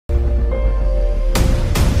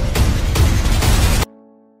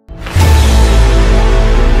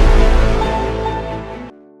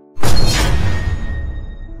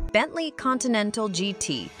Bentley Continental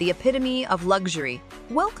GT, the epitome of luxury.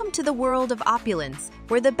 Welcome to the world of opulence,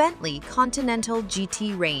 where the Bentley Continental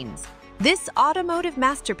GT reigns. This automotive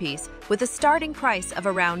masterpiece, with a starting price of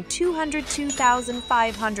around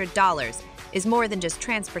 $202,500, is more than just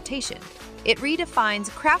transportation. It redefines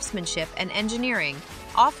craftsmanship and engineering,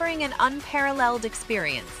 offering an unparalleled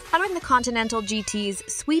experience. Honoring the Continental GT's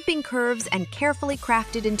sweeping curves and carefully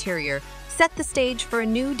crafted interior set the stage for a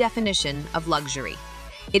new definition of luxury.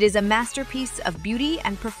 It is a masterpiece of beauty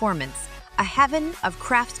and performance, a heaven of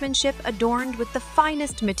craftsmanship adorned with the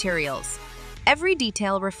finest materials. Every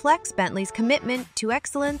detail reflects Bentley's commitment to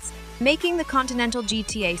excellence, making the Continental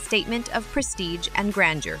GT a statement of prestige and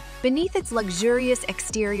grandeur. Beneath its luxurious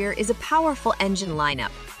exterior is a powerful engine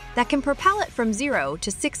lineup that can propel it from 0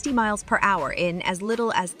 to 60 miles per hour in as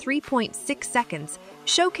little as 3.6 seconds,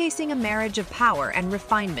 showcasing a marriage of power and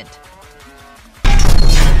refinement.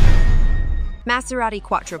 Maserati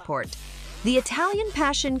Quattroporte. The Italian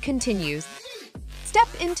passion continues. Step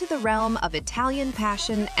into the realm of Italian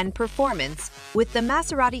passion and performance with the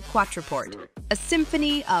Maserati Quattroporte, a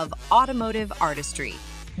symphony of automotive artistry.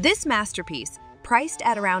 This masterpiece, priced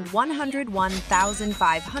at around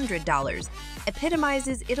 $101,500,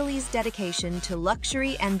 epitomizes Italy's dedication to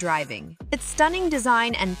luxury and driving. Its stunning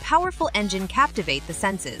design and powerful engine captivate the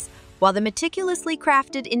senses, while the meticulously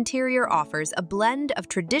crafted interior offers a blend of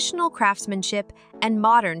traditional craftsmanship and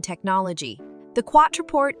modern technology. The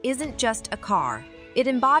Quattroporte isn't just a car. It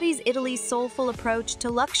embodies Italy's soulful approach to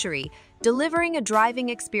luxury, delivering a driving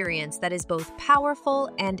experience that is both powerful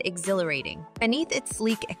and exhilarating. Beneath its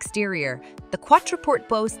sleek exterior, the Quattroporte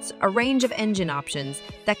boasts a range of engine options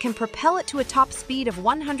that can propel it to a top speed of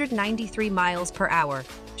 193 miles per hour,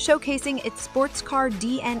 showcasing its sports car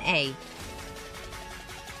DNA.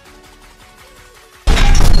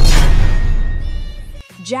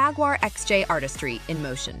 Jaguar XJ artistry in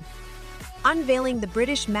motion. Unveiling the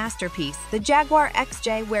British masterpiece, the Jaguar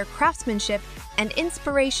XJ, where craftsmanship and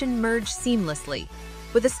inspiration merge seamlessly.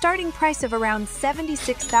 With a starting price of around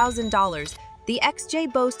 $76,000, the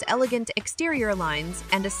XJ boasts elegant exterior lines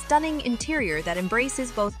and a stunning interior that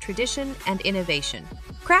embraces both tradition and innovation.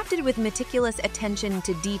 Crafted with meticulous attention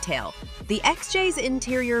to detail, the XJ's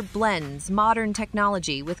interior blends modern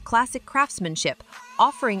technology with classic craftsmanship,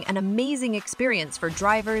 offering an amazing experience for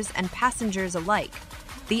drivers and passengers alike.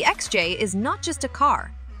 The XJ is not just a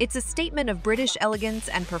car, it's a statement of British elegance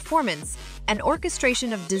and performance, an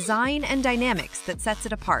orchestration of design and dynamics that sets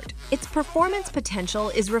it apart. Its performance potential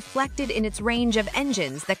is reflected in its range of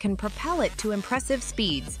engines that can propel it to impressive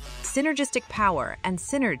speeds, synergistic power, and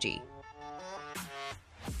synergy.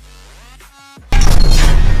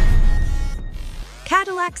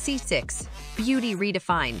 Cadillac C6, beauty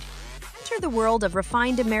redefined. Enter the world of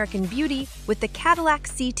refined American beauty with the Cadillac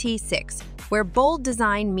CT6, where bold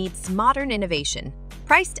design meets modern innovation.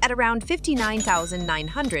 Priced at around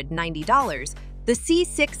 $59,990, the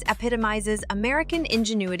C6 epitomizes American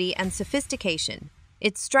ingenuity and sophistication.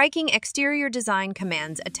 Its striking exterior design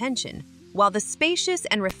commands attention, while the spacious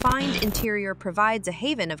and refined interior provides a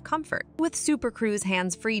haven of comfort, with Super Cruise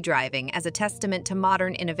hands-free driving as a testament to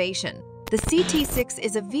modern innovation. The CT6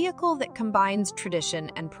 is a vehicle that combines tradition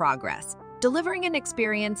and progress, delivering an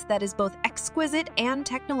experience that is both exquisite and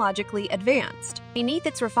technologically advanced. Beneath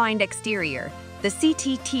its refined exterior, the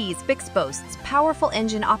CT6 boasts powerful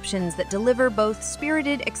engine options that deliver both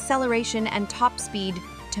spirited acceleration and top speed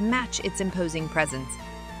to match its imposing presence.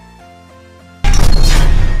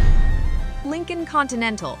 Lincoln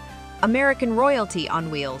Continental, American royalty on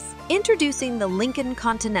wheels. Introducing the Lincoln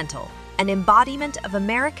Continental, an embodiment of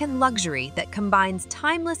American luxury that combines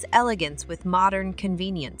timeless elegance with modern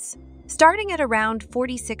convenience. Starting at around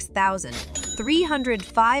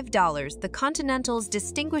 $46,305, the Continental's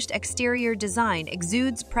distinguished exterior design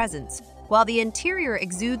exudes presence, while the interior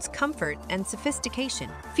exudes comfort and sophistication.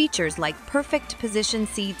 Features like perfect position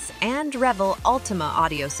seats and Revel Ultima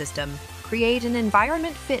audio system create an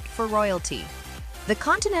environment fit for royalty. The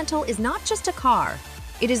Continental is not just a car,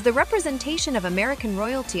 it is the representation of American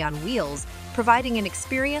royalty on wheels, providing an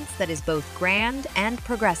experience that is both grand and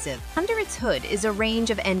progressive. Under its hood is a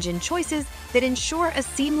range of engine choices that ensure a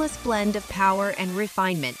seamless blend of power and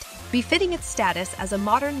refinement, befitting its status as a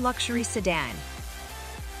modern luxury sedan.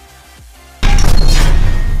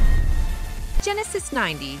 Genesis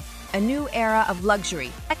 90, a new era of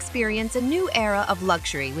luxury. Experience a new era of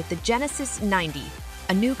luxury with the Genesis 90,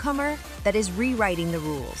 a newcomer that is rewriting the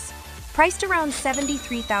rules. Priced around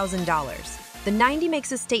 $73,000, the 90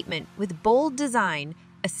 makes a statement with bold design,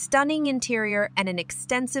 a stunning interior, and an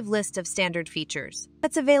extensive list of standard features.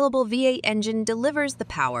 Its available V8 engine delivers the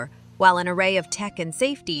power, while an array of tech and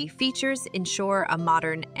safety features ensure a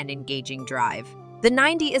modern and engaging drive. The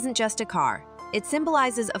 90 isn't just a car. It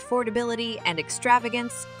symbolizes affordability and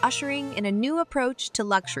extravagance, ushering in a new approach to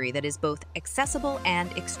luxury that is both accessible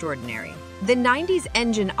and extraordinary. The 90's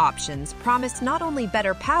engine options promise not only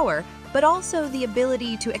better power, but also the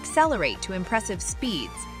ability to accelerate to impressive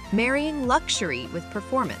speeds, marrying luxury with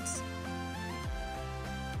performance.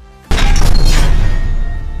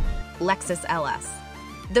 Lexus LS.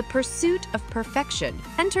 The pursuit of perfection.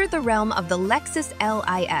 Enter the realm of the Lexus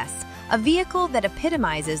LIS, a vehicle that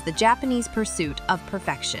epitomizes the Japanese pursuit of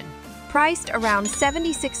perfection. Priced around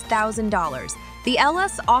 $76,000, the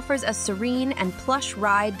LS offers a serene and plush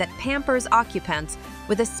ride that pampers occupants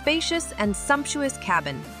with a spacious and sumptuous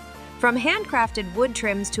cabin. From handcrafted wood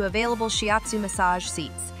trims to available shiatsu massage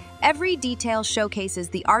seats, every detail showcases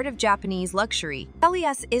the art of Japanese luxury.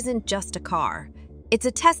 LES isn't just a car. It's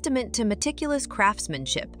a testament to meticulous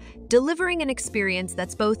craftsmanship, delivering an experience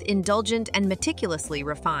that's both indulgent and meticulously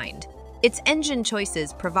refined. Its engine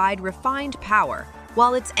choices provide refined power,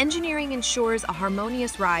 while its engineering ensures a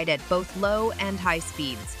harmonious ride at both low and high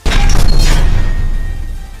speeds.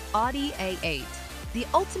 Audi A8. The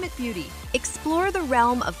ultimate beauty. Explore the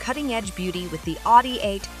realm of cutting-edge beauty with the Audi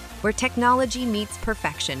A8, where technology meets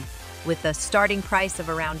perfection. With a starting price of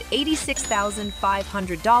around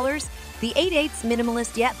 $86,500, the A8's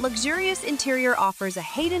minimalist yet luxurious interior offers a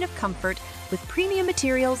haven of comfort with premium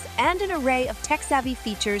materials and an array of tech-savvy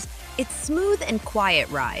features. Its smooth and quiet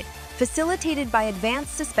ride, facilitated by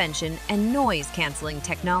advanced suspension and noise-canceling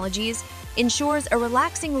technologies, ensures a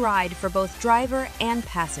relaxing ride for both driver and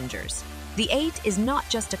passengers. The A8 is not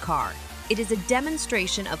just a car. It is a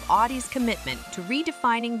demonstration of Audi's commitment to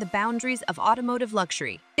redefining the boundaries of automotive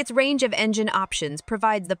luxury. Its range of engine options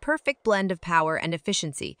provides the perfect blend of power and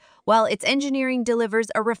efficiency, while its engineering delivers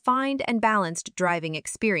a refined and balanced driving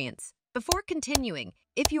experience. Before continuing,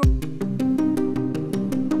 if you're